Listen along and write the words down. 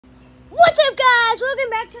What's up, guys? Welcome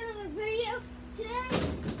back to another video. Today,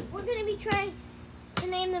 we're going to be trying to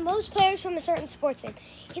name the most players from a certain sports team.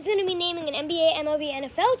 He's going to be naming an NBA, MLB,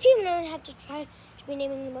 NFL team, and I'm going to have to try to be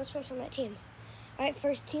naming the most players from that team. All right,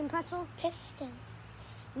 first team, Pretzel. Pistons.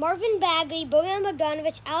 Marvin Bagley, Bojan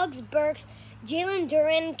Bogdanovic, Alex Burks, Jalen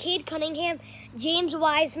Duren, Cade Cunningham, James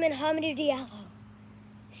Wiseman, Hamidou Diallo.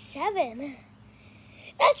 7.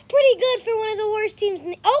 That's pretty good for one of the worst teams.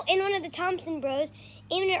 And one of the Thompson bros,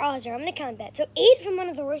 Eamon Ozer. I'm going to count that. So 8 from one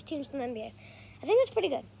of the worst teams in the NBA. I think that's pretty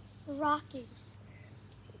good. Rockies.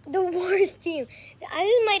 The worst team.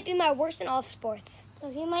 This might be my worst in all of sports.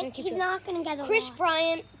 So he's not going to get a Chris lot.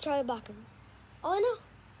 Bryant, Charlie Bachman. All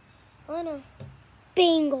I know.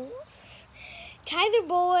 Bengals. Tyler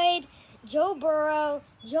Boyd, Joe Burrow,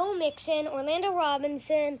 Joe Mixon, Orlando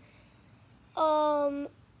Robinson,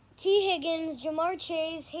 T. Higgins, Jamar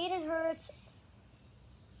Chase, Hayden Hurst,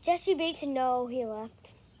 Jesse Bates. No, he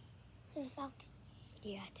left. To the Falcons.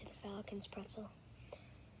 Yeah, to the Falcons, Pretzel.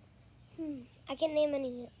 I can't name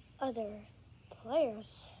any other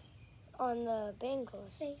players on the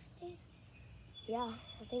Bengals. Safety. Yeah,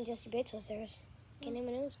 I think Jesse Bates was theirs. Can't name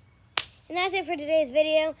anyone else. And that's it for today's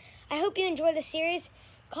video. I hope you enjoy the series.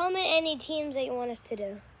 Comment any teams that you want us to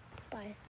do. Bye.